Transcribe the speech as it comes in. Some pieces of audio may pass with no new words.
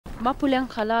Mapuleng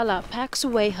Khalala packs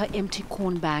away her empty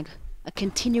corn bag. A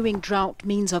continuing drought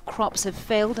means her crops have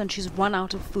failed and she's run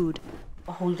out of food.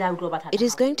 It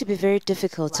is going to be very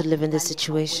difficult to live in this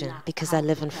situation because I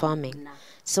live on farming,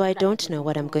 so I don't know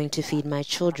what I'm going to feed my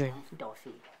children.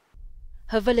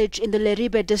 Her village in the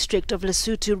Leribe district of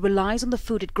Lesotho relies on the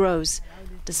food it grows.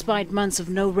 Despite months of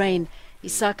no rain,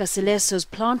 Isaka Seleso's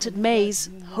planted maize,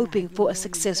 hoping for a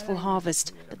successful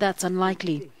harvest, but that's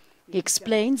unlikely. He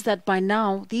explains that by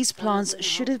now, these plants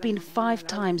should have been 5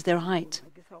 times their height.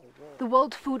 The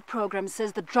World Food Programme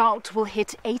says the drought will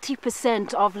hit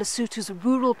 80% of Lesotho's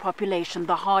rural population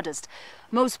the hardest.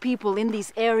 Most people in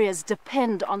these areas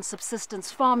depend on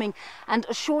subsistence farming, and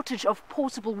a shortage of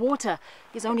potable water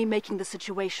is only making the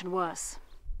situation worse.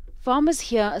 Farmers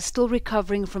here are still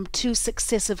recovering from 2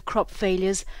 successive crop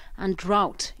failures and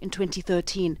drought in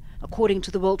 2013. According to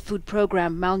the World Food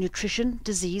Programme, malnutrition,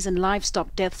 disease and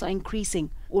livestock deaths are increasing.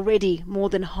 Already, more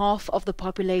than half of the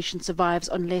population survives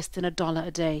on less than $1 a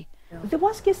day. The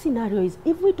worst case scenario is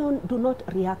if we do not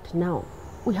react now,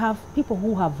 we have people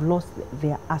who have lost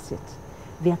their assets,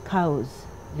 their cows,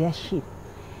 their sheep.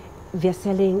 They're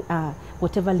selling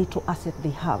whatever little asset they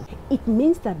have. It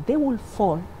means that they will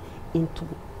fall into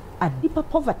a deeper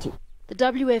poverty. The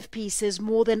WFP says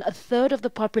more than 1/3 of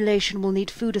the population will need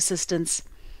food assistance.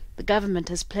 The government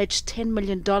has pledged $10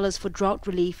 million for drought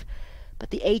relief, but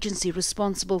the agency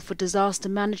responsible for disaster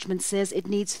management says it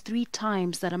needs 3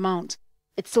 times that amount.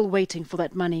 It's still waiting for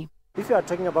that money. If you are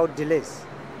talking about delays,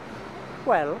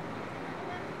 well,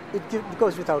 it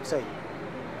goes without saying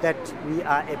that we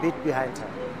are a bit behind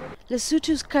time.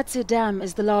 Lesotho's Katse Dam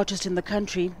is the largest in the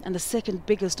country and the second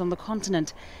biggest on the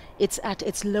continent. It's at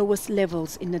its lowest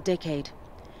levels in a decade.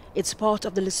 It's part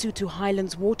of the Lesotho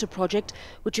Highlands Water Project,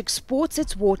 which exports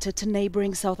its water to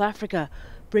neighboring South Africa,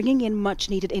 bringing in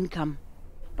much-needed income.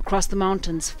 Across the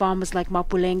mountains, farmers like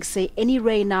Mapuleng say any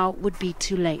rain now would be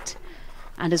too late.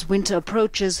 And as winter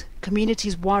approaches,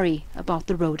 communities worry about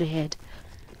the road ahead.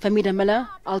 Fahmida Miller,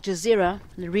 Jazeera,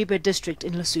 Leribe district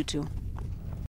in Lesotho.